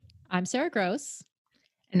I'm Sarah Gross.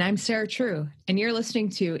 And I'm Sarah True, and you're listening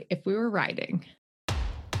to If We Were Riding.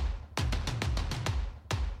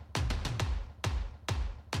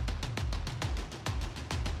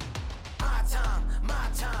 My time.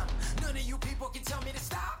 None of you people can tell me to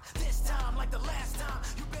stop. This time, like the last time,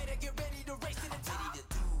 you better get ready to race to the top. I'm ready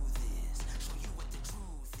to do this, show you what the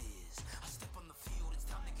truth is. I step on the field, it's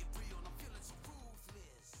time to get real. I'm feeling so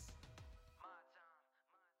ruthless.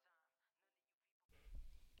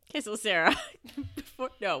 Okay, so Sarah,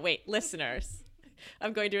 listeners,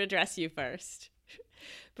 I'm going to address you first.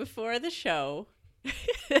 Before the show,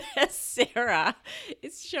 Sarah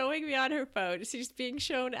is showing me on her phone. She's being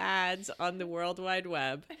shown ads on the World Wide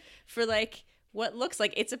Web for what looks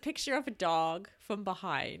like it's a picture of a dog from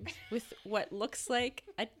behind with what looks like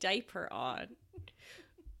a diaper on,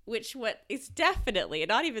 what is definitely, and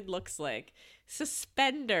not even looks like,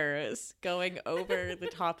 suspenders going over the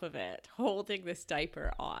top of it, holding this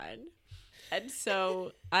diaper on. And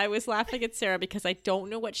so I was laughing at Sarah because I don't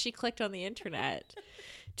know what she clicked on the internet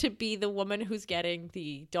to be the woman who's getting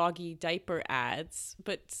the doggy diaper ads.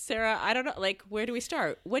 But Sarah, I don't know, where do we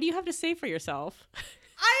start? What do you have to say for yourself?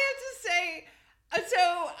 I have to say,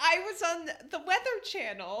 so I was on the Weather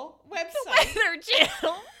Channel website. The Weather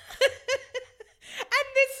Channel. And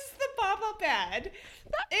this is the pop-up ad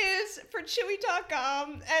is for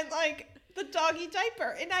Chewy.com and the doggy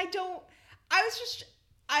diaper. And I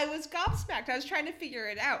was gobsmacked. I was trying to figure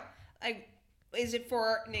it out. Is it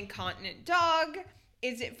for an incontinent dog?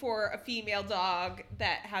 Is it for a female dog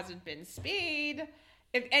that hasn't been spayed?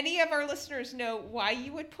 If any of our listeners know why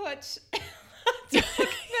you would put the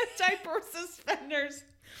diaper suspenders,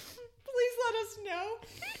 please let us know.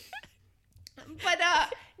 But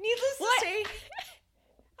needless to say,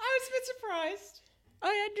 I was a bit surprised.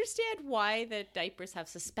 I understand why the diapers have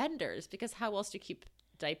suspenders, because how else do you keep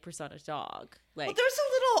diapers on a dog? Well, there's a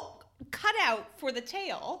little cutout for the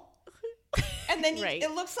tail. And then right.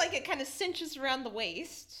 It looks like it kind of cinches around the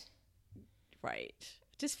waist. Right.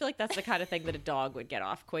 Just feel like that's the kind of thing that a dog would get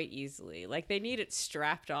off quite easily. They need it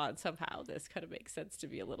strapped on somehow. This kind of makes sense to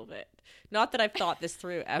me a little bit. Not that I've thought this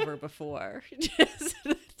through ever before.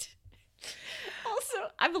 Also,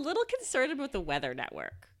 I'm a little concerned about the Weather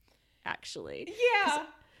Network, actually. Yeah.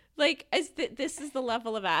 This is the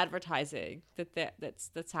level of advertising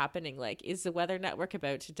that's happening. Is the Weather Network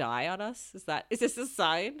about to die on us? Is this a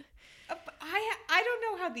sign? I don't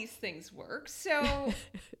know how these things work. So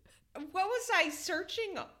what was I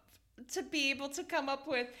searching to be able to come up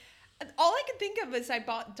with? All I can think of is I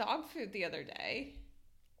bought dog food the other day.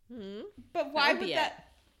 Mm-hmm. But why would that?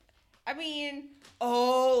 I mean,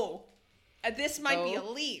 this might be a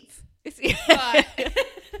leap. But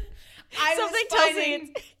I was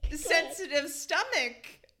finding sensitive stomach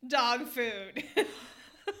dog food.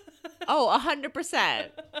 100%.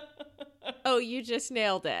 Oh, you just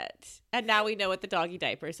nailed it. And now we know what the doggy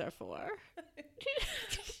diapers are for.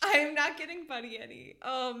 I'm not getting Buddy any.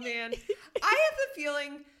 Oh, man. I have the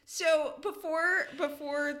feeling, so before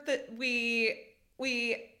we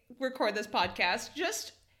record this podcast,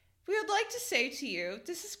 we would like to say to you,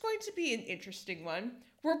 this is going to be an interesting one.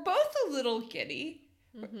 We're both a little giddy.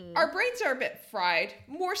 Mm-hmm. Our brains are a bit fried,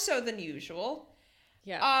 more so than usual.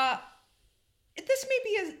 Yeah. This may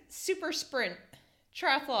be a super sprint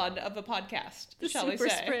triathlon of a podcast, shall we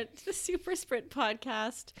say. The super sprint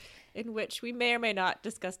podcast in which we may or may not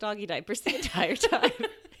discuss doggy diapers the entire time.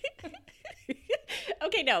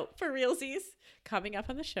 Okay, no, for realsies, coming up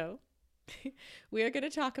on the show, we are going to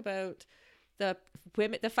talk about the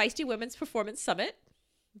Feisty Women's Performance Summit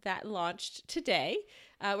that launched today.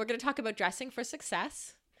 We're going to talk about dressing for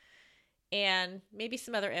success and maybe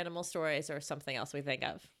some other animal stories or something else we think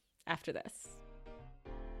of after this.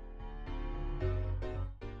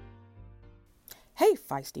 Hey,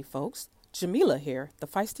 Feisty folks. Jamila here, the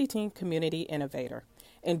Feisty Team Community Innovator.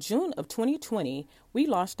 In June of 2020, we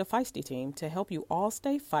launched the Feisty Team to help you all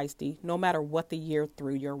stay feisty no matter what the year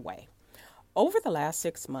threw your way. Over the last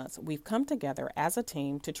 6 months, we've come together as a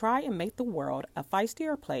team to try and make the world a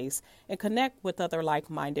feistier place and connect with other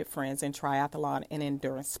like-minded friends in triathlon and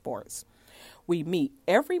endurance sports. We meet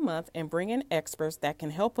every month and bring in experts that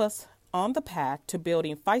can help us on the path to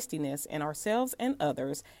building feistiness in ourselves and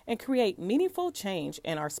others and create meaningful change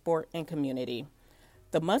in our sport and community.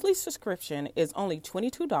 The monthly subscription is only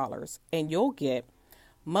 $22 and you'll get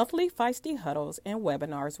monthly feisty huddles and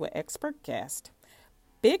webinars with expert guests,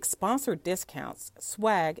 big sponsored discounts,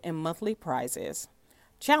 swag, and monthly prizes,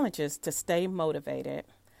 challenges to stay motivated,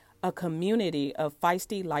 a community of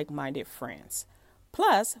feisty like-minded friends.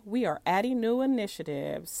 Plus, we are adding new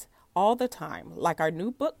initiatives all the time, like our new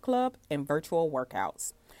book club and virtual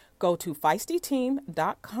workouts. Go to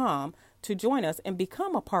feistyteam.com to join us and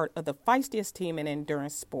become a part of the feistiest team in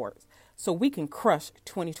endurance sports so we can crush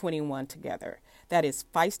 2021 together. That is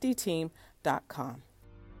feistyteam.com.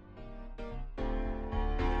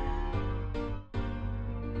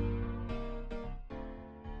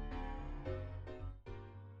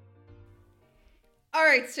 All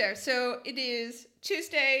right, Sarah. So it is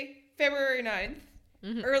Tuesday, February 9th.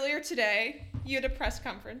 Earlier today, you had a press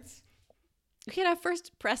conference. We had our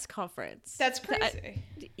first press conference. That's crazy.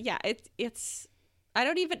 It's I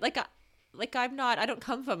don't even I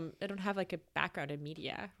don't have like a background in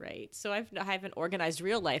media, right? So I haven't organized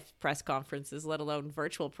real life press conferences, let alone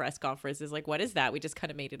virtual press conferences. Like, what is that? We just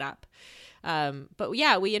kind of made it up. But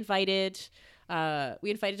yeah, we invited a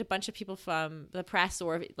bunch of people from the press,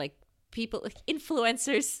 or like people, like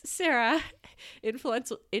influencers, Sarah,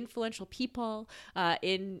 influential people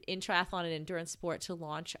in triathlon and endurance sport, to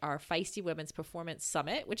launch our Feisty Women's Performance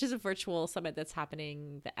Summit, which is a virtual summit that's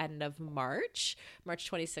happening the end of March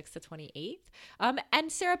 26th to 28th.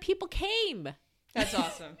 And Sarah, people came. That's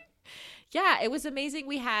awesome. Yeah, it was amazing.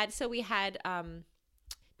 We had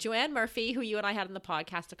Joanne Murphy, who you and I had on the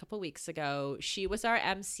podcast a couple weeks ago. She was our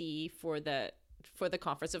MC for the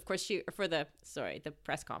conference, of course, the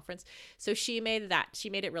press conference. So she made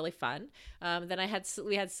it really fun. Then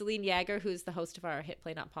we had Celine Yeager, who's the host of our Hit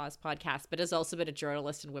Play Not Pause podcast, but has also been a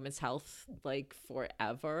journalist in women's health like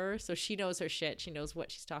forever. So she knows her shit. She knows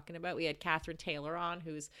what she's talking about. We had Catherine Taylor on,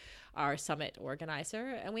 who's our summit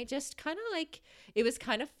organizer, and we just kind of it was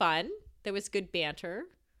kind of fun. There was good banter.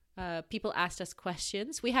 People asked us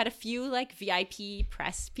questions. We had a few like VIP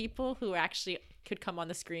press people who actually could come on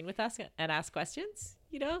the screen with us and ask questions,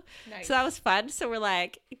 Nice. So that was fun. So we're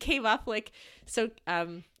came up this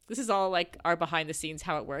is all like our behind the scenes,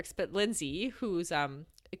 how it works. But Lindsay, who's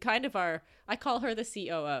kind of I call her the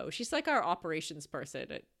COO. She's like our operations person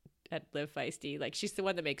at Live Feisty. Like, she's the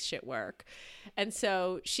one that makes shit work. And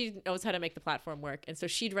so she knows how to make the platform work. And so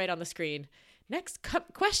she'd write on the screen, next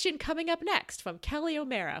question coming up next from Kelly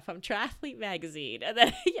O'Mara from Triathlete Magazine.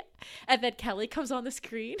 And then Kelly comes on the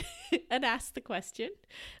screen and asks the question.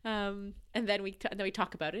 And then we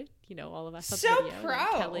talk about it, all of us on so video. pro. And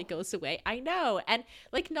Kelly goes away. I know. And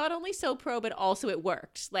not only so pro, but also it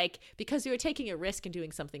worked. Because we were taking a risk and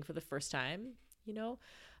doing something for the first time,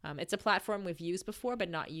 it's a platform we've used before, but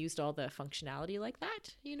not used all the functionality like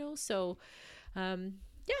that, So, yeah,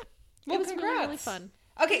 Well, it was congrats. really, really fun.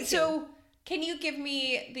 Okay, so can you give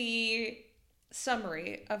me the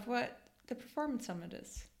summary of what the Performance Summit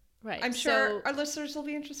is? Right. I'm sure our listeners will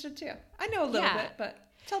be interested too. I know a little bit, but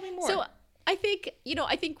tell me more. So I think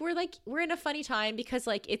we're in a funny time because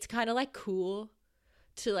it's kind of cool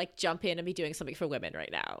to jump in and be doing something for women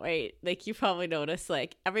right now, right? You probably noticed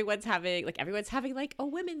everyone's having a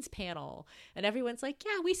women's panel, and everyone's like,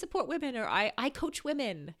 yeah, we support women, or I coach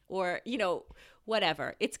women, or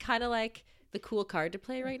whatever. It's kind of the cool card to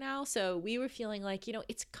play right now. So we were feeling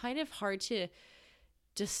it's kind of hard to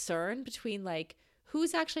discern between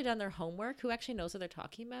who's actually done their homework, who actually knows what they're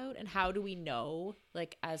talking about, and how do we know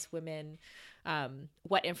as women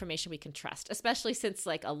what information we can trust, especially since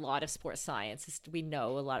a lot of sports science is, we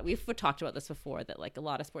know a lot, we've talked about this before, that a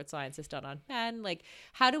lot of sports science is done on men.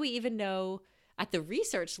 How do we even know at the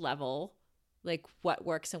research level what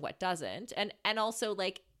works and what doesn't, and also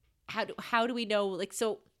how do we know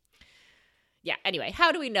yeah, anyway,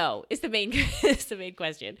 how do we know is the main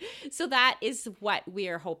question. So that is what we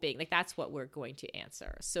are hoping, that's what we're going to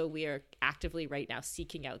answer. So we are actively right now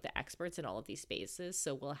seeking out the experts in all of these spaces.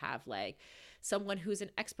 So we'll have someone who's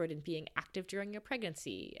an expert in being active during your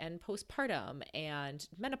pregnancy and postpartum and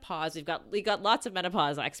menopause. We got lots of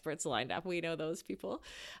menopause experts lined up. We know those people.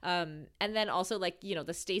 And then also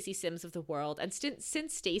the Stacey Sims of the world. And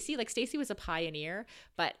since Stacey was a pioneer,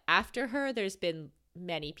 but after her, there's been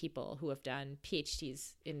many people who have done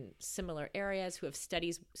PhDs in similar areas, who have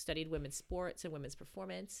studied women's sports and women's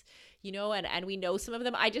performance, and we know some of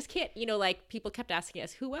them. I just can't, people kept asking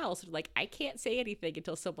us who else. I can't say anything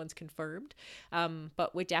until someone's confirmed.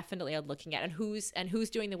 But we definitely are looking at and who's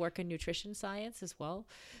doing the work in nutrition science as well.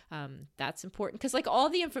 That's important because all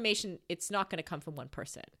the information, it's not going to come from one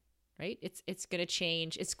person. Right? It's going to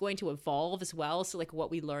change. It's going to evolve as well. So what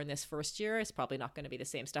we learn this first year is probably not going to be the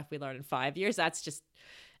same stuff we learn in 5 years. That's just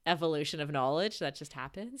evolution of knowledge. That just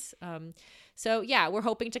happens. So yeah, we're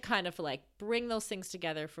hoping to kind of bring those things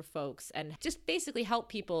together for folks and just basically help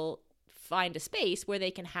people find a space where they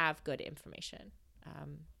can have good information.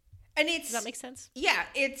 And does that make sense? Yeah,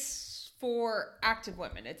 it's for active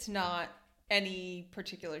women. It's not any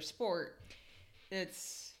particular sport.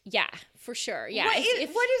 It's... Yeah, for sure. Yeah. What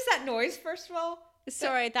is that noise, first of all?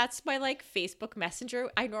 Sorry, that's my like Facebook Messenger.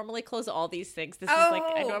 I normally close all these things. This is like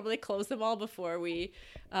I Oh. normally close them all before we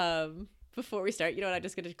start. You know what? I'm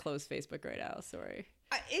just gonna close Facebook right now. Sorry.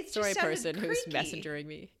 It just Sorry, sounded person who's creaky. messengering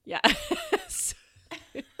me. Yeah. I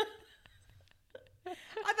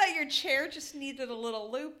thought your chair just needed a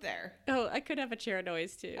little loop there. Oh, I could have a chair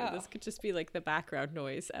noise too. Oh. This could just be like the background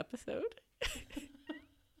noise episode.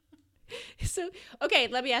 So, okay,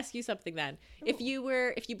 let me ask you something then. If you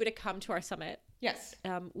would have come to our summit, Yes.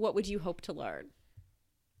 what would you hope to learn?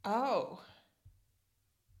 Oh.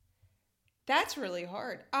 That's really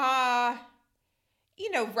hard. Right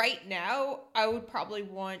now, I would probably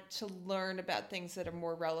want to learn about things that are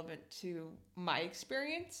more relevant to my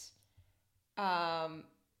experience. I'm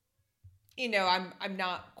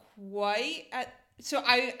not quite at, so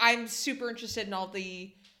I'm super interested in all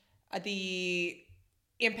the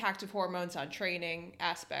impact of hormones on training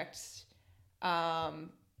aspects.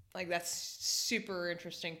 Like that's super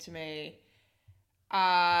interesting to me.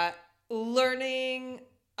 Learning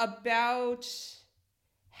about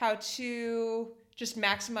how to just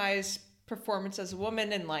maximize performance as a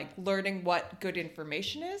woman and like learning what good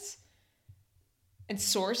information is and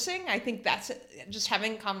sourcing. I think that's just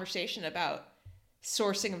having a conversation about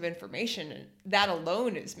sourcing of information, and that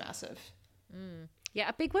alone is massive. Yeah,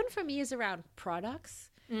 a big one for me is around products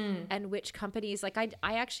and which companies. Like, I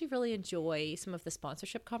actually really enjoy some of the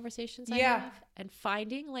sponsorship conversations I Yeah. have, and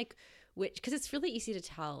finding like which, because it's really easy to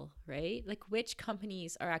tell, right? Like which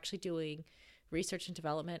companies are actually doing research and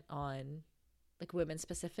development on like women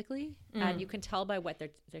specifically, and you can tell by what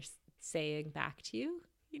they're saying back to you,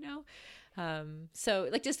 you know. So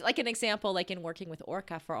like just like an example, like in working with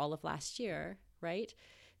Orca for all of last year, right?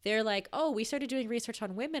 They're like, oh, we started doing research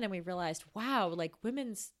on women and we realized, wow, like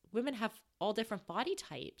women have all different body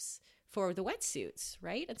types for the wetsuits,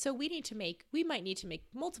 right? And so we might need to make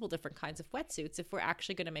multiple different kinds of wetsuits if we're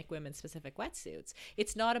actually going to make women specific wetsuits.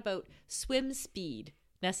 It's not about swim speed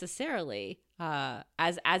necessarily,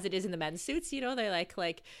 as it is in the men's suits, you know, they're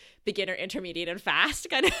like beginner, intermediate, and fast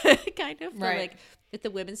kind of. But Right. like with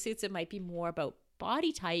the women's suits, it might be more about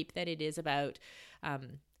body type than it is about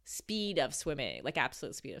speed of swimming, like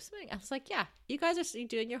absolute speed of swimming. I was like, yeah, you guys are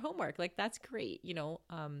doing your homework. Like that's great, you know.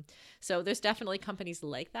 So there's definitely companies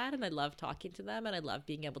like that, and I love talking to them, and I love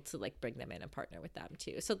being able to like bring them in and partner with them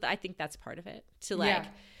too. So I think that's part of it. To like Yeah.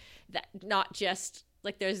 that, not just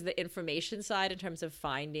like there's the information side in terms of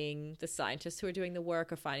finding the scientists who are doing the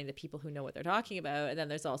work or finding the people who know what they're talking about, and then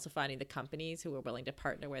there's also finding the companies who are willing to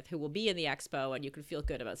partner with, who will be in the expo, and you can feel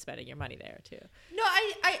good about spending your money there too. No,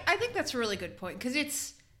 I think that's a really good point, because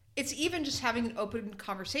it's even just having an open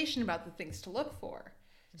conversation about the things to look for.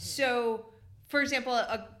 So, for example,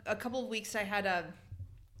 a couple of weeks I had a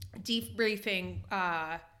debriefing.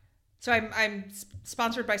 So I'm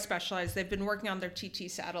sponsored by Specialized. They've been working on their TT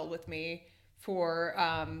saddle with me for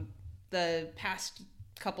the past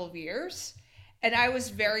couple of years, and I was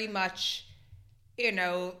very much,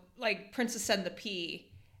 like Princess and the Pea,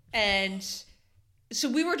 and so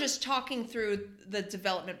we were just talking through the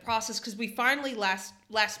development process, because we finally last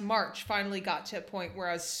March finally got to a point where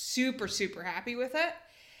I was super, super happy with it.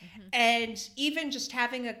 And even just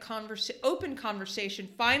having a open conversation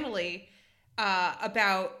finally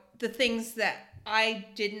about the things that I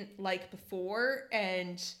didn't like before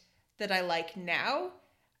and that I like now.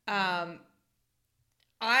 I'm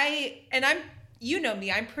you know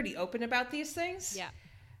me, I'm pretty open about these things. Yeah.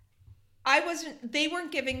 They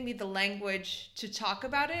weren't giving me the language to talk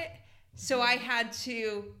about it. So I had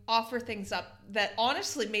to offer things up that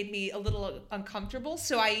honestly made me a little uncomfortable.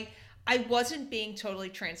 So I wasn't being totally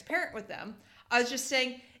transparent with them. I was just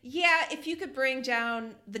saying, yeah, if you could bring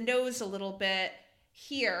down the nose a little bit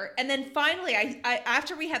here. And then finally, I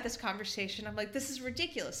after we had this conversation, I'm like, this is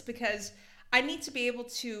ridiculous, because I need to be able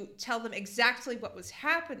to tell them exactly what was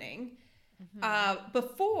happening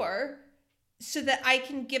before, so that I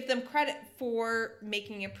can give them credit for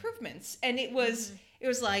making improvements. And it was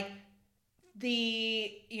like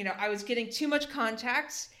I was getting too much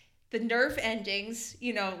contact, the nerve endings,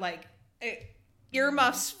 like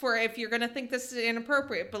earmuffs for if you're going to think this is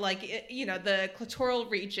inappropriate, but like, the clitoral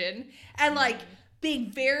region, and like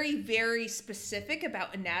being very, very specific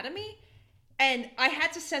about anatomy. And I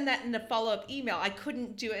had to send that in a follow-up email. I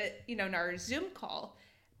couldn't do it, in our Zoom call,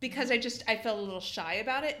 because I felt a little shy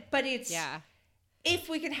about it. But it's, if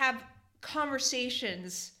we could have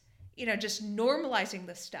conversations, just normalizing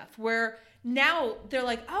this stuff, where now they're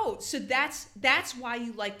like, oh, so that's why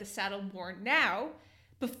you like the saddle more now.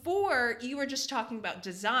 Before, you were just talking about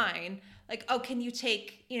design, like, oh, can you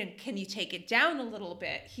take it down a little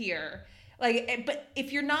bit here? Like, but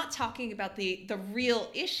if you're not talking about the real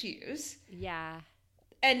issues,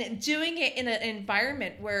 and doing it in an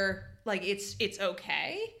environment where like it's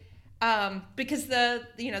okay, because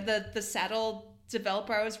the saddle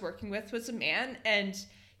developer I was working with was a man, and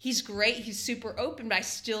he's great, he's super open, but I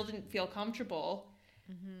still didn't feel comfortable.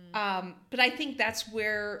 But I think that's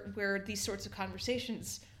where these sorts of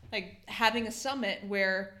conversations, like having a summit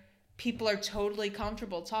where people are totally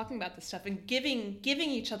comfortable talking about this stuff and giving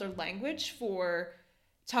each other language for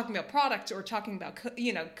talking about products or talking about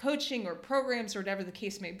coaching or programs or whatever the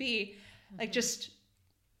case may be, like just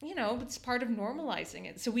it's part of normalizing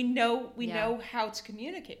it, so we know how to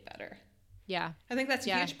communicate better. Yeah. I think that's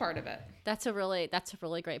a huge part of it. That's a really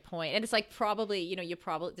great point. And it's like probably,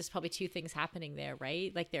 there's probably two things happening there,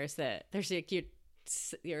 right? Like there's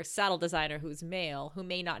your saddle designer who's male who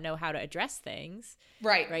may not know how to address things.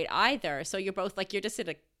 Right either. So you're both like, you're just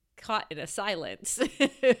caught in a silence.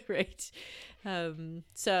 Right. Or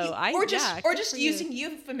just using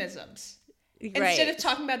euphemisms. Instead of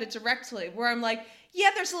talking about it directly, where I'm like,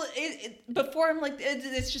 before I'm like,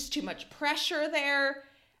 it's just too much pressure there.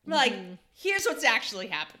 I'm like, here's what's actually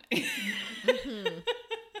happening.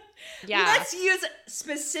 Yeah. Let's use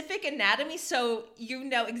specific anatomy so you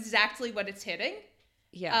know exactly what it's hitting.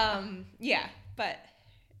 Yeah. But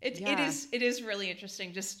it is really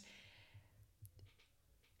interesting. Just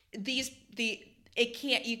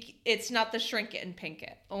it's not the shrink it and pink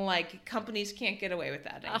it. Like companies can't get away with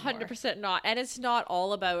that anymore. 100% not. And it's not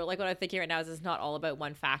all about, like what I'm thinking right now is it's not all about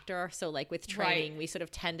one factor. So like with training, we sort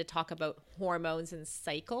of tend to talk about hormones and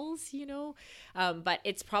cycles, but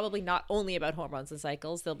it's probably not only about hormones and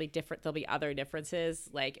cycles. There'll be other differences.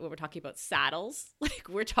 Like when we're talking about saddles, like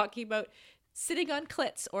we're talking about sitting on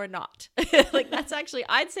clits or not. Like that's actually,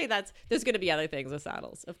 I'd say there's going to be other things with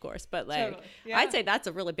saddles, of course, but like totally. Yeah. I'd say that's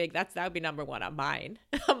a really big, that would be number one on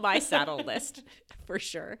my saddle list for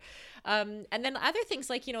sure. And then other things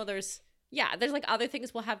like, there's like other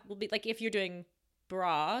things will be like if you're doing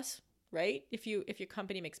bras, right? If your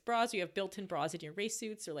company makes bras, you have built-in bras in your race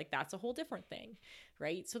suits, or like that's a whole different thing,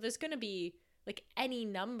 right? So there's going to be like any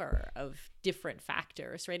number of different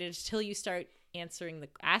factors, right? Until you start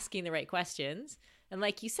asking the right questions, and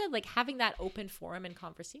like you said, like having that open forum and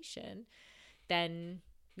conversation, then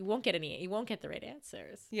you won't get the right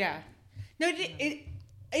answers. No, it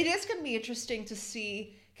is going to be interesting to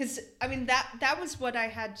see, because I mean that was what I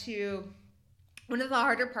had to, one of the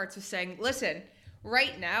harder parts was saying, listen,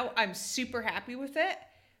 right now I'm super happy with it,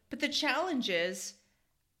 but the challenge is,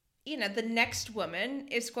 the next woman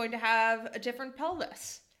is going to have a different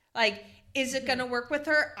pelvis. Like, is it going to work with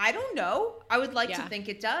her? I don't know. I would like to think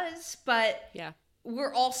it does, but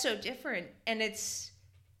we're all so different. And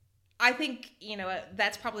I think,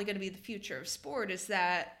 that's probably going to be the future of sport, is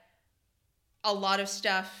that a lot of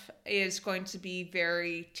stuff is going to be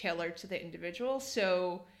very tailored to the individual.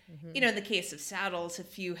 So, in the case of saddles,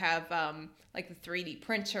 if you have like the 3D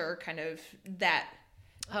printer, kind of that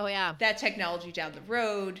technology down the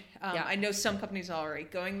road. I know some companies are already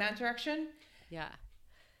going that direction. Yeah.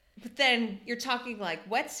 But then you're talking like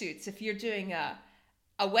wetsuits. If you're doing a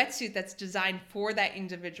wetsuit that's designed for that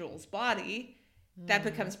individual's body, that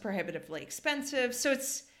becomes prohibitively expensive. So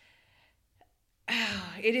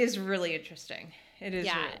it is really interesting. It is.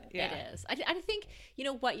 It is. I think,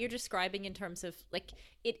 what you're describing in terms of like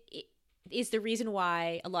it is the reason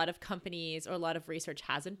why a lot of companies or a lot of research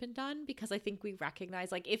hasn't been done, because I think we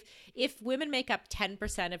recognize, like, if women make up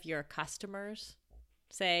 10% of your customers,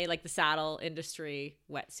 say like the saddle industry,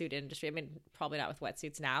 wetsuit industry, I mean, probably not with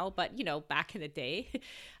wetsuits now, but back in the day,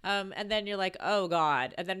 and then you're like, oh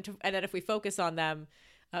God, and then if we focus on them,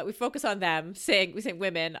 saying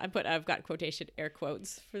women, I've got quotation air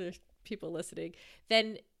quotes for the people listening,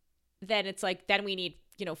 then it's like, then we need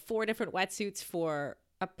 4 different wetsuits for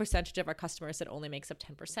a percentage of our customers that only makes up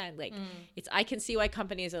 10%. Like I can see why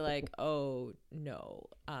companies are like, oh no.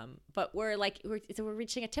 But we're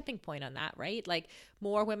reaching a tipping point on that, right? Like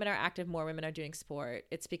more women are active, more women are doing sport.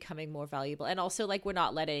 It's becoming more valuable. And also like, we're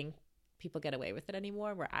not letting people get away with it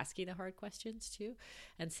anymore. We're asking the hard questions too,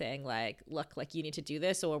 and saying like, look, like you need to do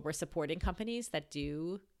this, or we're supporting companies that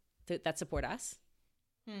support us.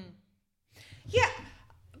 Yeah.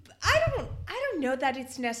 I don't know that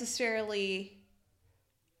it's necessarily,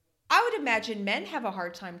 I would imagine men have a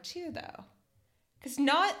hard time too, though, because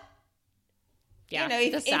not. Yeah,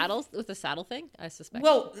 with the saddle thing, I suspect.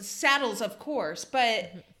 Well, saddles, of course,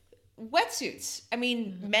 but wetsuits. I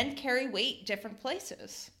mean, men carry weight different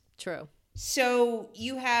places. True. So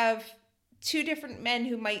you have 2 different men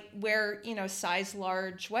who might wear, size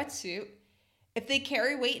large wetsuit. If they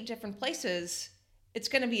carry weight in different places, it's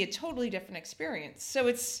going to be a totally different experience. So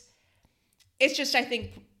it's just, I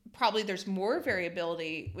think, probably there's more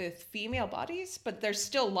variability with female bodies, but there's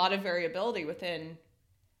still a lot of variability within.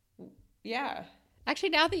 Yeah. Actually,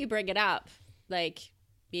 now that you bring it up, like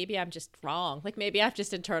maybe I'm just wrong. Like maybe I've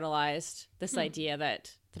just internalized this idea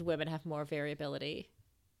that women have more variability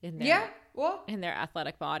in their in their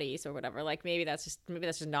athletic bodies or whatever. Like maybe that's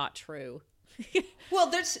just not true. Well,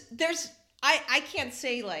 there's I can't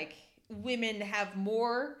say like women have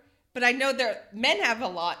more, but I know men have a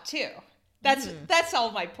lot too. That's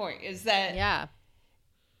all my point is that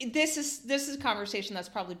this is a conversation that's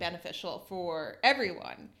probably beneficial for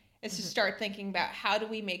everyone, is to start thinking about how do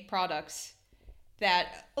we make products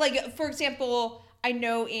that, like, for example, I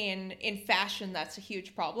know in fashion that's a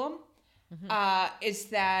huge problem, is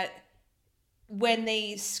that when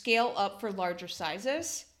they scale up for larger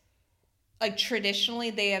sizes, like traditionally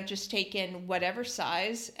they have just taken whatever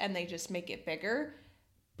size and they just make it bigger,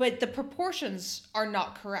 but the proportions are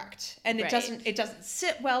not correct, and it doesn't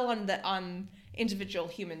sit well on individual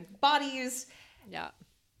human bodies. Yeah.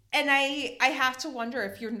 And I have to wonder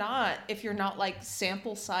if you're not like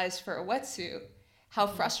sample size for a wetsuit, how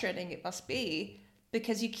frustrating it must be,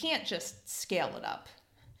 because you can't just scale it up.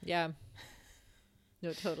 Yeah.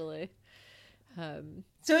 No, totally.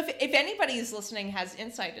 So if anybody who's listening has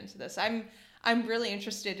insight into this, I'm really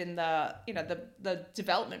interested in the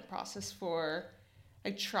development process for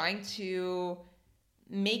like trying to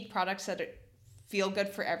make products that feel good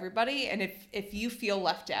for everybody. And if you feel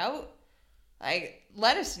left out, like,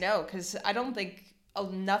 let us know, because I don't think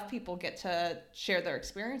enough people get to share their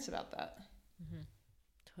experience about that.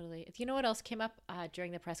 Totally. You know what else came up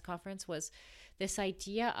during the press conference was this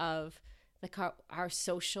idea of like our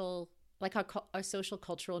social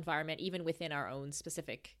cultural environment, even within our own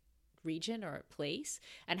specific region or place,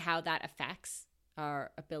 and how that affects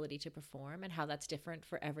our ability to perform, and how that's different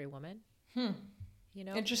for every woman. You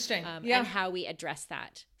know, interesting. And how we address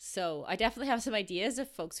that. So I definitely have some ideas of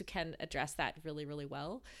folks who can address that really, really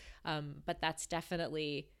well. But it's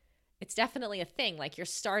definitely a thing. Like your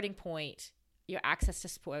starting point, your access to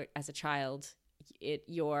sport as a child,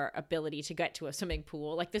 your ability to get to a swimming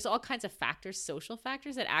pool. Like there's all kinds of factors, social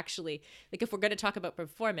factors that actually, like if we're going to talk about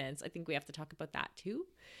performance, I think we have to talk about that too.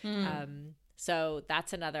 So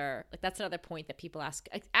that's another point that people ask.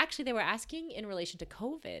 Actually, they were asking in relation to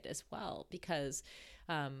COVID as well, because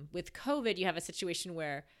with COVID, you have a situation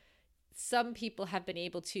where some people have been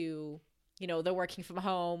able to, they're working from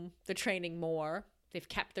home, they're training more, they've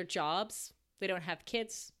kept their jobs, they don't have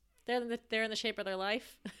kids, they're in the shape of their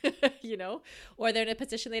life, or they're in a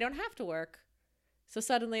position they don't have to work. So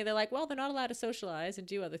suddenly they're like, well, they're not allowed to socialize and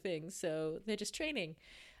do other things, so they're just training.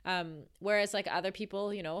 Whereas like other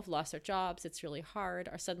people, have lost their jobs, it's really hard,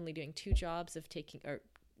 are suddenly doing two jobs of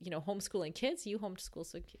homeschooling kids. You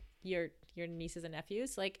homeschool your nieces and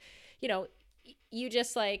nephews, like, you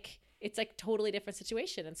just like, it's like totally different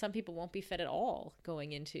situation. And some people won't be fit at all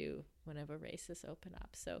going into whenever races open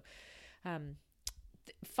up. So,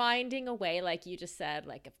 finding a way, like you just said,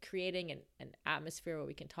 like of creating an atmosphere where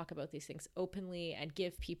we can talk about these things openly and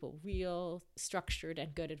give people real structured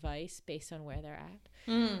and good advice based on where they're at.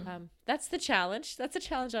 That's the challenge. That's a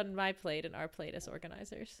challenge on my plate and our plate as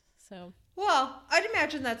organizers. So, well, I'd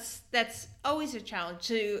imagine that's always a challenge,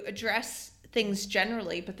 to address things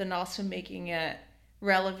generally, but then also making it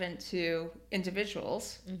relevant to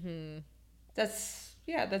individuals. That's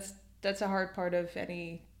a hard part of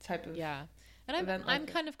any type of And I'm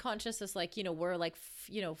kind of conscious as like, we're like,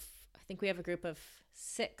 I think we have a group of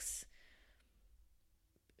 6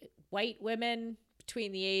 white women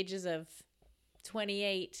between the ages of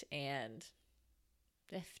 28 and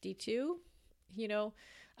 52,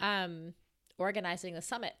 organizing the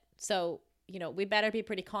summit. So, we better be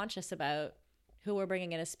pretty conscious about who we're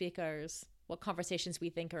bringing in as speakers, what conversations we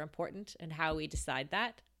think are important, and how we decide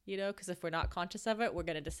that. Because if we're not conscious of it, we're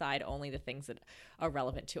going to decide only the things that are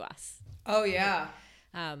relevant to us. Oh, yeah.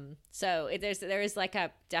 So there is like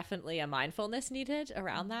definitely a mindfulness needed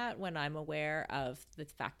around that, when I'm aware of the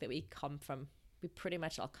fact that we pretty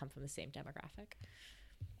much all come from the same demographic.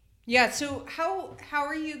 Yeah. So how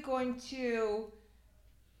are you going to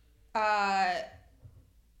kind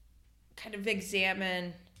of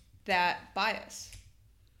examine that bias?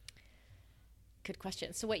 Good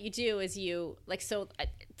question. So what you do is the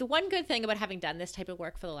one good thing about having done this type of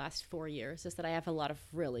work for the last 4 years is that I have a lot of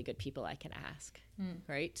really good people I can ask,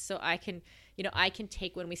 right? So I can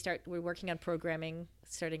take, when we're working on programming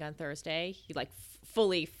starting on Thursday,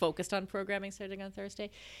 fully focused on programming starting on Thursday.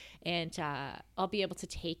 And I'll be able to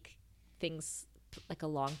take things like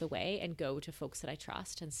along the way and go to folks that I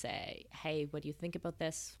trust and say, hey, what do you think about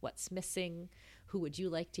this? What's missing? Who would you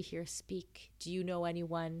like to hear speak? Do you know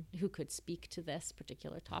anyone who could speak to this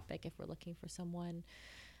particular topic if we're looking for someone?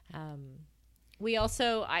 We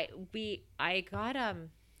also, I got,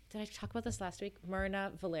 did I talk about this last week?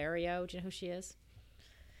 Myrna Valerio. Do you know who she is?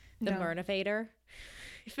 The Myrnavator.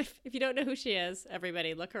 If you don't know who she is,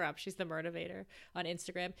 everybody look her up. She's the Myrnavator on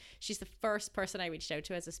Instagram. She's the first person I reached out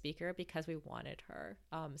to as a speaker because we wanted her.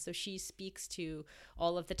 So she speaks to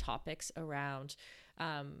all of the topics around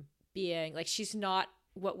being like, she's not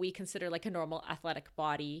what we consider like a normal athletic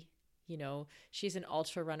body. You know, she's an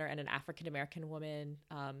ultra runner and an African-American woman.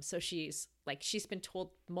 So she's been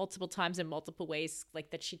told multiple times in multiple ways, like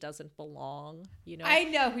that she doesn't belong, you know. I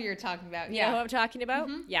know who you're talking about. You know who I'm talking about?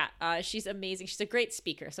 Mm-hmm. Yeah. She's amazing. She's a great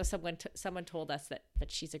speaker. So someone told us that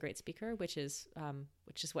she's a great speaker, which is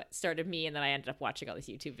what started me. And then I ended up watching all these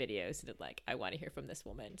YouTube videos and like, I want to hear from this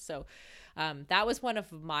woman. So that was one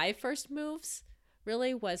of my first moves,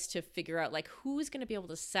 really, was to figure out like who's going to be able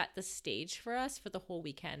to set the stage for us for the whole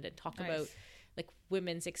weekend and talk about like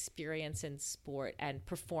women's experience in sport and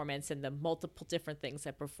performance and the multiple different things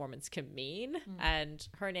that performance can mean. And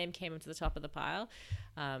her name came into the top of the pile.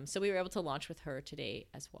 So we were able to launch with her today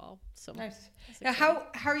as well. So nice. Now, how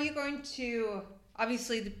are you going to,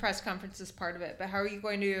 obviously the press conference is part of it, but how are you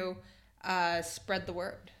going to spread the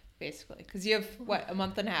word? Basically, because you have a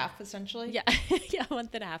month and a half essentially. Yeah, a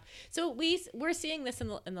month and a half. So we're seeing this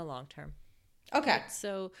in the long term. Okay.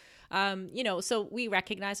 So, so we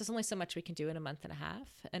recognize there's only so much we can do in a month and a half,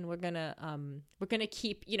 and we're gonna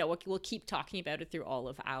keep, we'll keep talking about it through all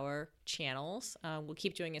of our channels. We'll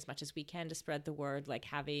keep doing as much as we can to spread the word, like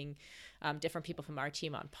having different people from our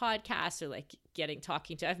team on podcasts or like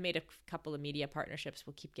talking to. I've made a couple of media partnerships.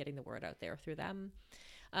 We'll keep getting the word out there through them,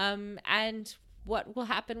 and what will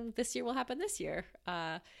happen this year will happen this year,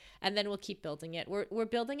 and then we'll keep building it. We're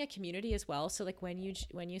building a community as well. So like when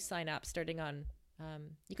you sign up, starting on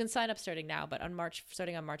you can sign up starting now, but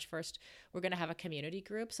starting on March 1st, we're going to have a community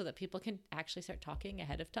group so that people can actually start talking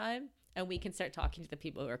ahead of time, and we can start talking to the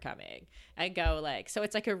people who are coming and go like, so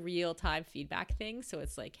it's like a real time feedback thing. So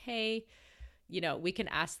it's like, hey, we can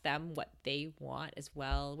ask them what they want as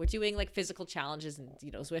well. We're doing like physical challenges and,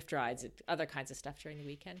 Zwift rides and other kinds of stuff during the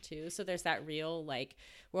weekend too. So there's that real, like,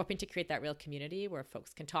 we're hoping to create that real community where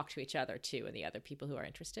folks can talk to each other too and the other people who are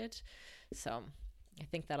interested. So I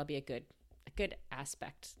think that'll be a good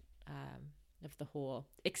aspect of the whole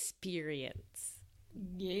experience.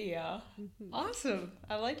 Yeah. Awesome.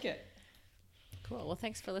 I like it. Cool. Well,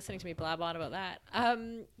 thanks for listening to me blab on about that.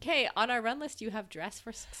 Okay, on our run list, you have Dress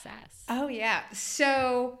for Success. Oh, yeah.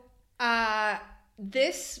 So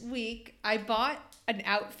this week, I bought an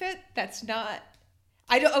outfit that's not...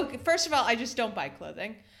 first of all, I just don't buy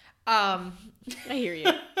clothing. I hear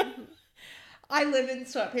you. I live in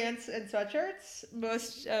sweatpants and sweatshirts.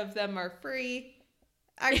 Most of them are free.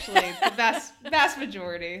 Actually, the vast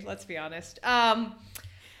majority, let's be honest.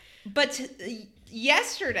 But...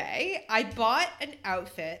 yesterday, I bought an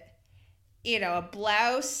outfit, a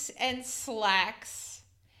blouse and slacks,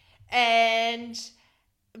 and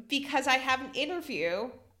because I have an interview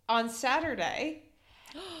on Saturday,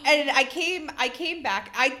 and I came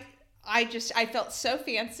back, I felt so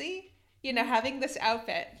fancy, having this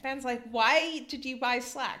outfit. Fans like, why did you buy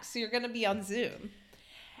slacks? So you're going to be on Zoom.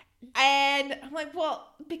 And I'm like,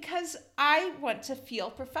 well, because I want to feel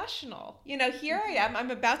professional. Here I am,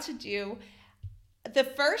 I'm about to do the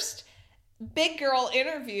first big girl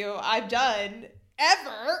interview I've done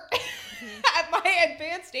ever at my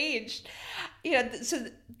advanced age. So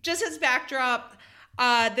just as backdrop,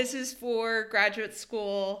 this is for graduate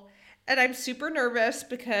school, and I'm super nervous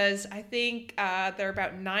because I think there are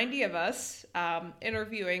about 90 of us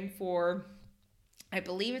interviewing for, I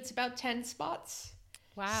believe it's about 10 spots.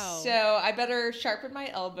 Wow. So I better sharpen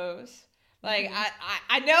my elbows. Like,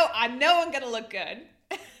 I know I'm going to look good.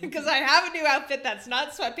 Because I have a new outfit that's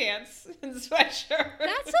not sweatpants and sweatshirt.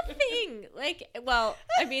 That's a thing. Like, well,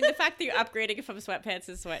 I mean, the fact that you're upgrading from sweatpants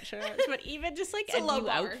and sweatshirts, but even just like a new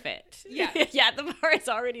outfit. Yeah. Yeah, the bar is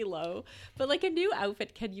already low. But like a new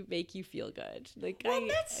outfit can make you feel good. Like, well,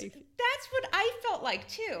 that's what I felt like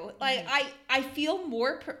too. Like, I feel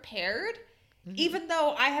more prepared, even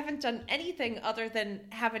though I haven't done anything other than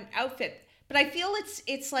have an outfit. But I feel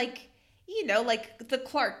it's like, like the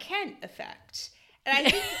Clark Kent effect. And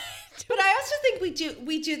I think, but I also think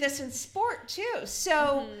we do this in sport too.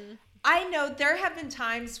 So I know there have been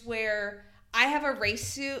times where I have a race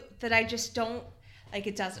suit that I just don't like.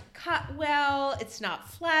 It doesn't cut well. It's not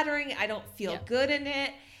flattering. I don't feel good in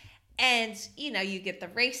it. And you get the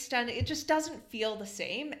race done. It just doesn't feel the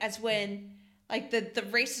same as when Like the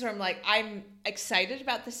races where I'm like, I'm excited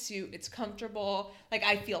about the suit. It's comfortable. Like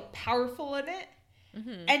I feel powerful in it.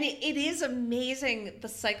 And it is amazing the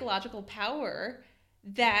psychological power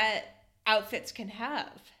that outfits can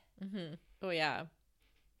have. Oh yeah.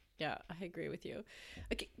 Yeah, I agree with you.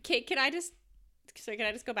 Okay, Kate, can I just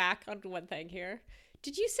go back on one thing here?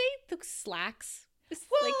 Did you say the slacks? It's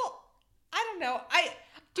Well, I don't know.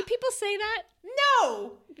 do people say that?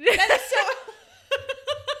 No. That is so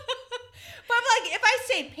But like if I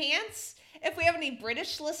say pants, if we have any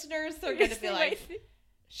British listeners, they're gonna be like,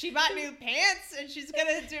 she bought new pants and she's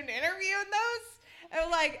gonna do an interview in those. And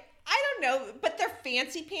I'm like, I don't know, but they're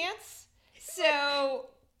fancy pants. So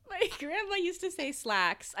My grandma used to say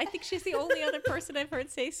slacks. I think she's the only other person I've heard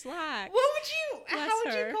say slacks. how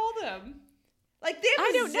would her. you call them? Like they have I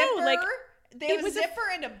a don't zipper. know, like, they it have a was a- zipper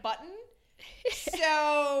and a button.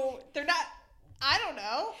 So they're not, I don't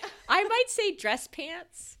know. I might say dress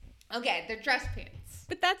pants, Okay, they're dress pants.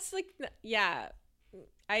 but that's like, yeah.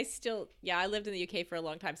 I lived in the UK for a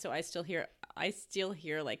long time, so I still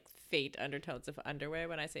hear like faint undertones of underwear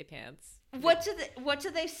when I say pants. What do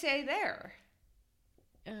they say there?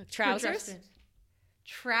 For dress Trousers. pants.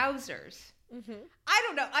 Trousers. I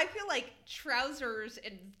don't know. I feel like trousers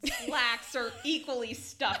and slacks are equally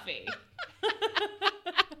stuffy.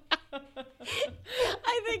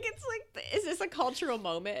 I think it's like, is this a cultural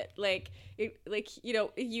moment? Like, it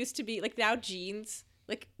used to be like now jeans,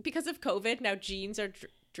 like because of COVID, now jeans are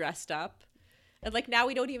dressed up, and like now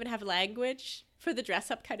we don't even have language for the dress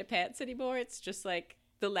up kind of pants anymore. It's just like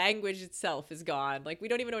the language itself is gone. Like we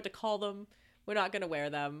don't even know what to call them. We're not gonna wear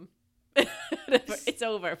them. It's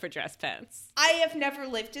over for dress pants. I have never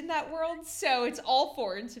lived in that world, so it's all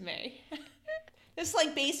foreign to me. It's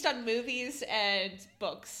like based on movies and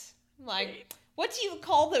books. Like, what do you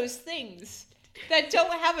call those things that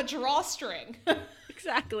don't have a drawstring?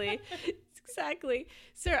 Exactly.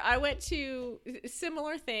 Sir, I went to a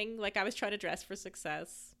similar thing. Like I was trying to dress for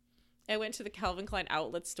success. I went to the Calvin Klein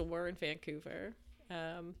outlet store in Vancouver.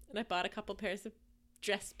 And I bought a couple pairs of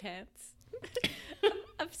dress pants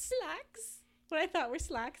of slacks. What I thought were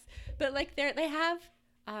slacks. But like they have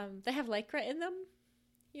Lycra in them,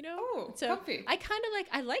 you know? Oh, so comfy. I kind of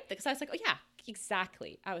I liked it because I was like, oh yeah,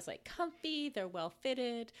 exactly. I was like comfy, they're well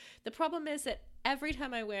fitted. The problem is that every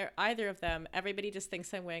time I wear either of them, everybody just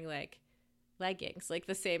thinks I'm wearing like leggings, like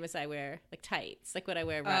the same as I wear like tights, like what I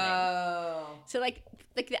wear running. Oh. So like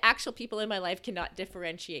the actual people in my life cannot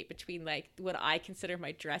differentiate between like what I consider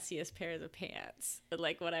my dressiest pairs of pants and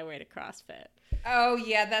like what I wear to CrossFit. Oh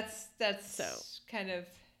yeah, that's So. kind of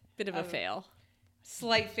Bit of a fail.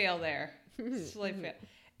 slight fail there. Slight fail.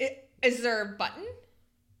 Is there a button?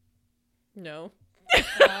 No.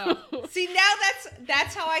 See, now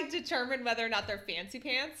that's how I determine whether or not they're fancy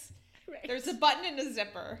pants. Right. There's a button and a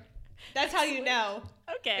zipper. That's how you know.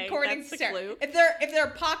 Okay, According that's to a Sarah. clue. If they're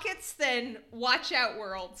pockets, then watch out,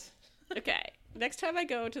 world. Okay. Next time I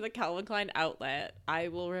go to the Calvin Klein outlet, I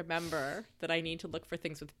will remember that I need to look for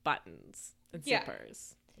things with buttons and Yeah.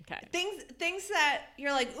 zippers. Okay. Things that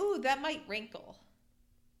you're like, ooh, that might wrinkle.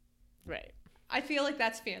 Right. I feel like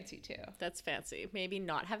that's fancy too. That's fancy. Maybe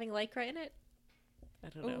not having Lycra in it. I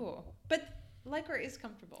don't know. Ooh, but Lycra is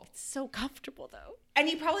comfortable, It's so comfortable though. and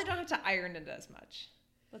you probably don't have to iron it as much.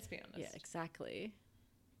 Let's be honest. Yeah, exactly.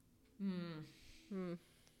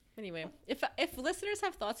 Anyway, if listeners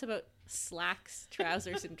have thoughts about slacks,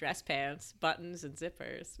 trousers, and dress pants, buttons, and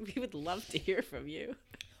zippers, we would love to hear from you.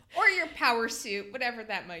 Or your power suit, whatever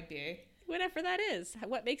that might be. Whatever that is.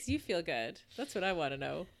 What makes you feel good? That's what I want to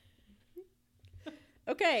know.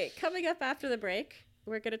 Okay, coming up after the break,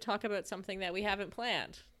 we're going to talk about something that we haven't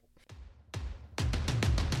planned.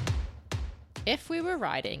 If We Were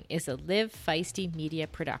Riding is a Live Feisty media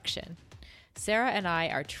production. Sarah and I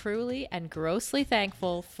are truly and grossly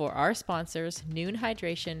thankful for our sponsors, Noon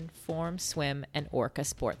Hydration, Form Swim, and Orca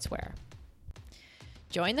Sportswear.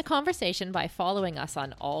 Join the conversation by following us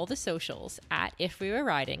on all the socials at If We Were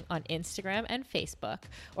Riding on Instagram and Facebook,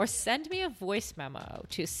 or send me a voice memo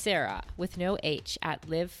to Sarah with no H at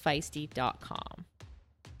livefeisty.com.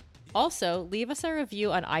 Also, leave us a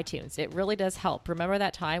review on iTunes. It really does help. Remember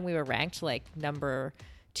that time we were ranked like number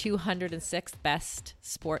 206th best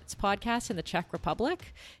sports podcast in the Czech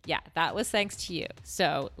Republic? Yeah, that was thanks to you.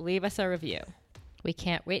 So leave us a review. We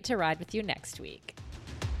can't wait to ride with you next week.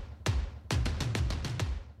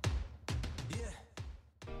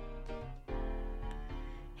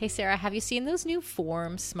 Hey Sarah, have you seen those new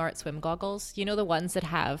Form Smart Swim goggles? You know, the ones that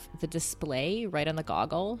have the display right on the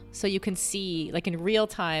goggle? So you can see, like in real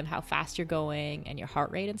time, how fast you're going and your heart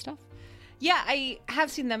rate and stuff? Yeah, I have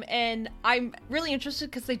seen them, and I'm really interested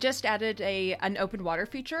because they just added an open water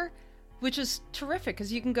feature. which is terrific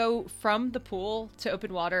because you can go from the pool to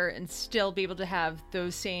open water and still be able to have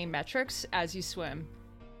those same metrics as you swim.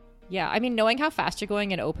 Yeah, I mean, knowing how fast you're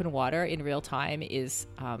going in open water in real time is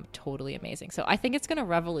totally amazing. So I think it's going to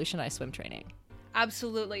revolutionize swim training.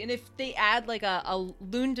 Absolutely. And if they add like a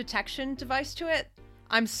loon detection device to it,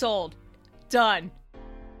 I'm sold. Done.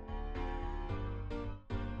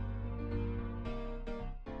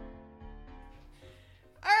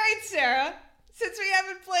 All right, Sarah. Since we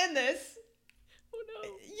haven't planned this, Oh no.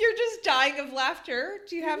 you're just dying of laughter.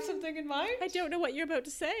 Do you have something in mind? I don't know what you're about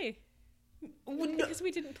to say No. because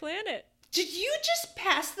we didn't plan it. Did you just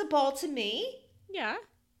pass the ball to me? Yeah.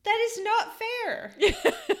 That is not fair.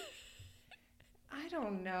 I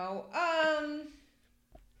don't know.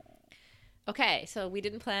 Okay, so we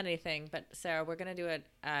didn't plan anything, but Sarah, we're going to do it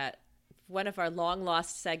at one of our long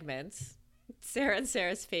lost segments, Sarah and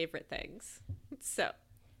Sarah's favorite things. So,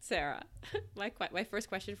 Sarah, my first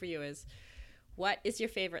question for you is, what is your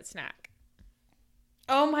favorite snack?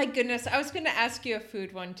 Oh my goodness. I was going to ask you a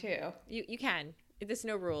food one too. You can. There's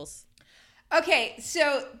no rules. Okay,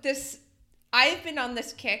 so I've been on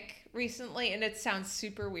this kick recently and it sounds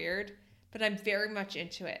super weird, but I'm very much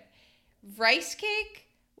into it. Rice cake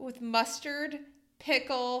with mustard,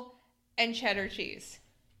 pickle, and cheddar cheese.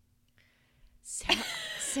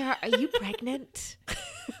 Sarah, are you pregnant?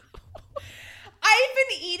 I've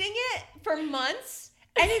been eating it for months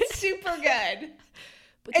and it's super good.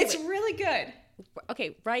 It's really good.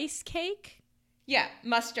 Okay, rice cake, Yeah,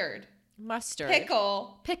 mustard, mustard,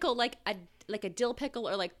 pickle, like a dill pickle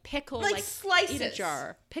or like pickle Like in a slices.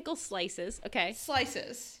 jar, pickle slices. Okay,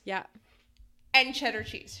 slices, yeah, and cheddar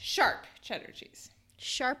cheese. Sharp cheddar cheese.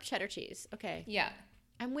 sharp cheddar cheese. Okay, Yeah.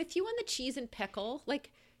 I'm with you on the cheese and pickle.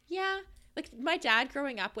 Like, yeah, like my dad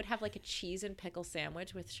growing up would have like a cheese and pickle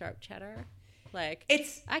sandwich with sharp cheddar. Like,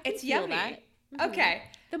 It's I can it's feel yummy. that. Okay.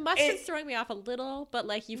 The mustard's It- throwing me off a little, but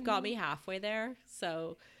like you've got me halfway there.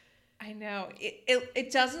 So I know.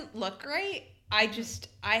 It doesn't look right. I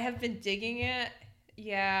have been digging it.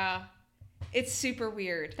 Yeah. It's super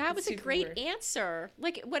weird. that It's was a super great weird. answer.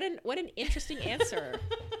 Like, what an interesting answer.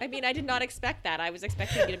 I mean, I did not expect that. I was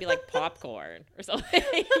expecting it to be like popcorn or something.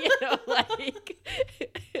 You know, like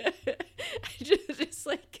I just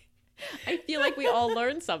like I feel like we all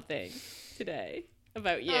learned something today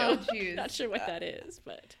about you. Oh, jeez. Not sure what that is,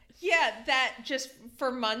 but Yeah, that just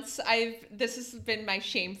for months this has been my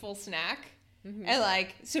shameful snack. Mm-hmm. And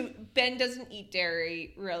like, so Ben doesn't eat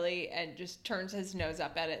dairy really and just turns his nose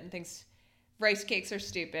up at it and thinks rice cakes are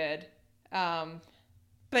stupid.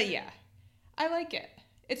 But yeah, I like it.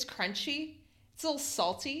 It's crunchy. It's a little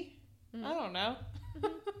salty. Mm. I don't know.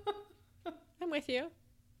 I'm with you.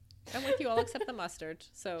 I'm with you all except the mustard.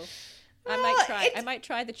 So I Well, might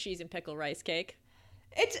try the cheese and pickle rice cake.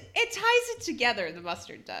 It ties it together, the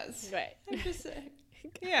mustard does. Right. I'm just saying.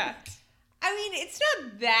 Yeah. I mean, it's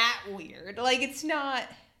not that weird. Like, it's not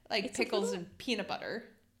like It's a pickles little- and peanut butter.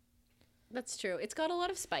 That's true. It's got a lot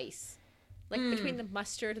of spice. Like between the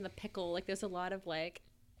mustard and the pickle, like there's a lot of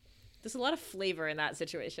flavor in that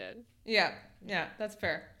situation. Yeah, that's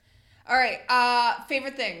fair. All right,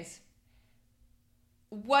 favorite things.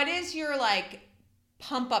 What is your like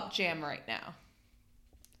pump up jam right now?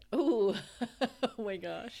 Ooh. Oh my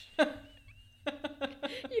gosh.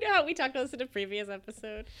 You know how we talked about this in a previous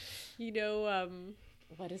episode? You know,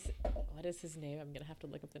 what is his name? I'm gonna have to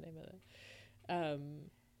look up the name of it.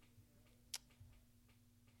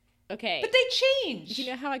 Okay. But they change. You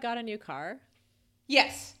know how I got a new car?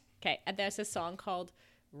 Yes. Okay, and there's a song called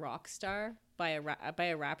Rockstar by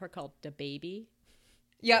a rapper called DaBaby.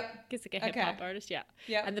 Yep. It's like a hip hop artist, yeah.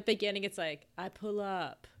 Yep. And the beginning, it's like, I pull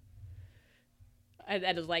up. And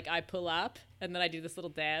it's like, I pull up. And then I do this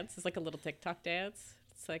little dance. It's like a little TikTok dance.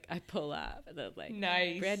 It's like, I pull up. And then it's like,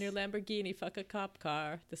 Nice. brand new Lamborghini, fuck a cop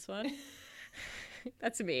car. This one.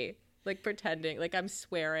 That's me. Like pretending, like I'm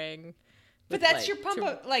swearing. But with, that's like, your pump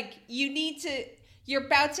up. Like, you're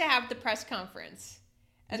about to have the press conference.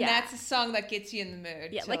 And Yeah. that's a song that gets you in the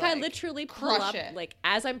mood. Yeah, to, like I literally pull crush up, it. like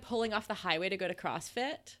as I'm pulling off the highway to go to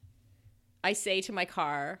CrossFit, I say to my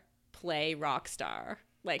car, play Rockstar.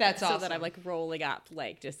 Like, That's so that awesome. I'm like rolling up,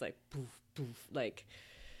 like just like poof, poof, like,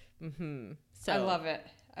 So I love it.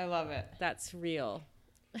 I love it. That's real.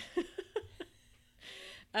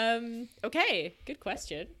 Okay, good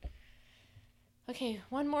question. Okay,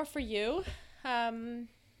 one more for you.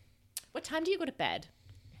 What time do you go to bed?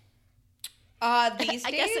 These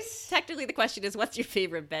I days, guess technically the question is, what's your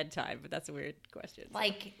favorite bedtime? But that's a weird question.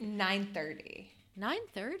 like 9:30.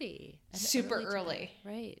 9:30. Super early.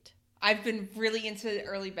 Right. I've been really into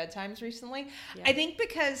early bedtimes recently. Yeah. I think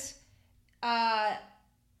because I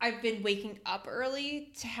I've been waking up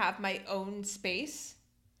early to have my own space.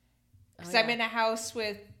 Because Oh, I'm yeah. in a house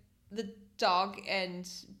with the dog and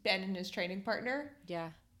Ben and his training partner. Yeah.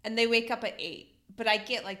 And they wake up at 8. But I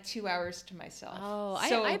get like 2 hours to myself. Oh,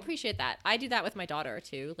 So- I appreciate that. I do that with my daughter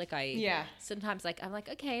too. Like Yeah. sometimes like I'm like,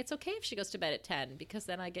 okay, it's okay if she goes to bed at 10 because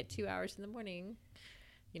then I get 2 hours in the morning.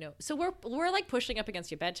 You know. So we're like pushing up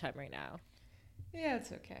against your bedtime right now. Yeah,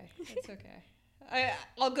 it's okay. It's okay.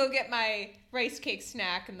 I'll go get my rice cake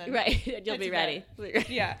snack and then Right. You'll get be to ready. bed.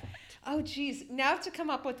 Yeah. Oh, geez. Now I have to come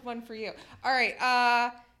up with one for you. All right.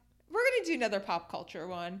 We're gonna do another pop culture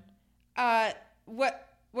one. What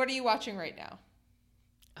are you watching right now?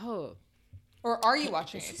 Oh, Or are you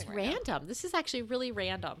watching this is anything right now? random. This is actually really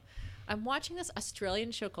random. I'm watching this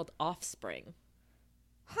Australian show called Offspring.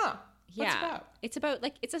 Huh. Yeah. What's it about? It's about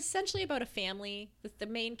like it's essentially about a family. The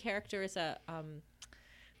main character is a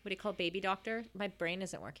what do you call baby doctor? My brain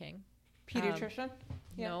isn't working. Pediatrician?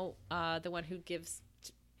 Yeah. No, the one who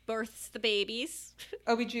births the babies.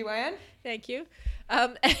 OBGYN? Thank you.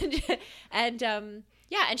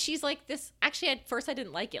 Yeah, and she's like this. Actually, at first I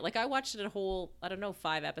didn't like it. Like I watched it a whole, I don't know,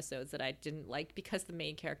 5 episodes that I didn't like because the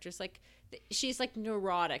main character's like, she's like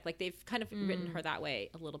neurotic. Like they've kind of written her that way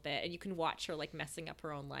a little bit, and you can watch her like messing up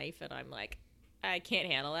her own life, and I'm like, I can't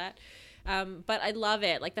handle that. But I love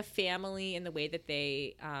it, like the family and the way that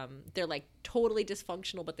they're like totally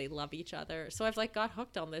dysfunctional, but they love each other. So I've like got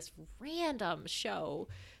hooked on this random show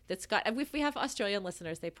that's got. If we have Australian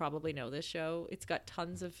listeners, they probably know this show. It's got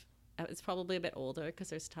tons of. It's probably a bit older because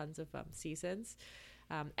there's tons of seasons.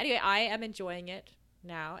 Anyway, I am enjoying it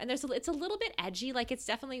now, and it's a little bit edgy. Like it's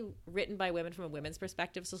definitely written by women from a women's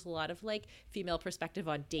perspective. So there's a lot of like female perspective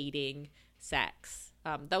on dating, sex,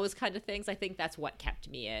 those kind of things. I think that's what kept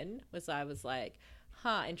me in. Was I was like,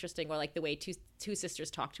 huh, interesting. Or like the way two sisters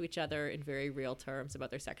talk to each other in very real terms about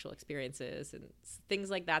their sexual experiences and things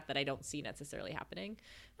like that I don't see necessarily happening,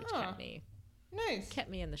 which Huh. Nice. kept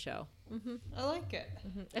me in the show. I like it.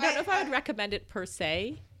 I don't know if I would recommend it per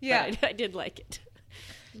se. Yeah. But I did like it.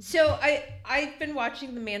 So I've been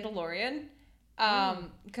watching The Mandalorian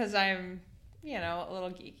because I'm, a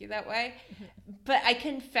little geeky that way. But I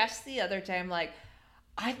confessed the other day, I'm like,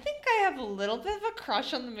 I think I have a little bit of a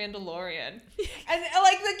crush on The Mandalorian. And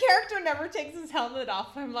like the character never takes his helmet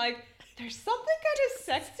off. I'm like, there's something kind of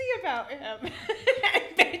sexy about him. And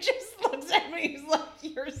Ben just looks at me, he's like,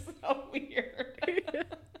 you're so weird.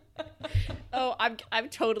 Oh, I'm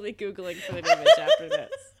totally Googling for the image after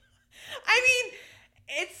this. I mean,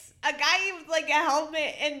 it's a guy with like a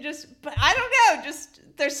helmet and but I don't know, just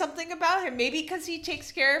there's something about him. Maybe because he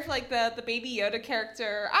takes care of like the Baby Yoda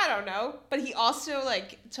character. I don't know, but he also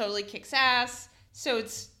like totally kicks ass. So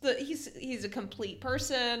he's a complete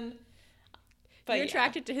person. But You're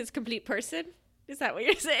attracted to his complete person? Is that what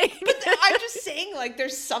you're saying? I'm just saying, like,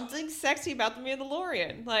 there's something sexy about the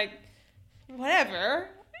Mandalorian. Like, whatever.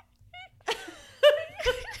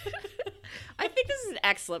 I think this is an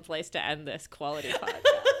excellent place to end this quality podcast.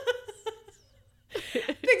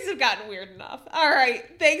 Things have gotten weird enough. All right.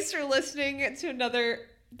 Thanks for listening to another.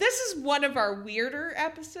 This is one of our weirder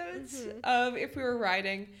episodes of If We Were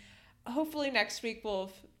Riding. Hopefully next week we'll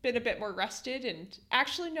have been a bit more rested and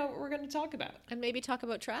actually know what we're going to talk about. And maybe talk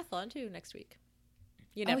about triathlon too next week.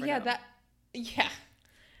 You never yeah, know.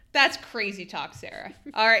 That's crazy talk, Sarah.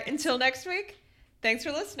 All right. Until next week, thanks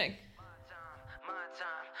for listening. My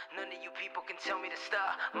time, none of you people can tell me to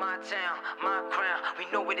stop. My town, my crown,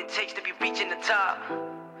 we know what it takes to be reaching the top.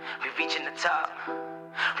 We reaching the top,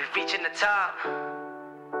 we reaching the top.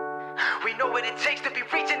 We know what it takes to be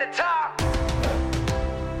reaching the top.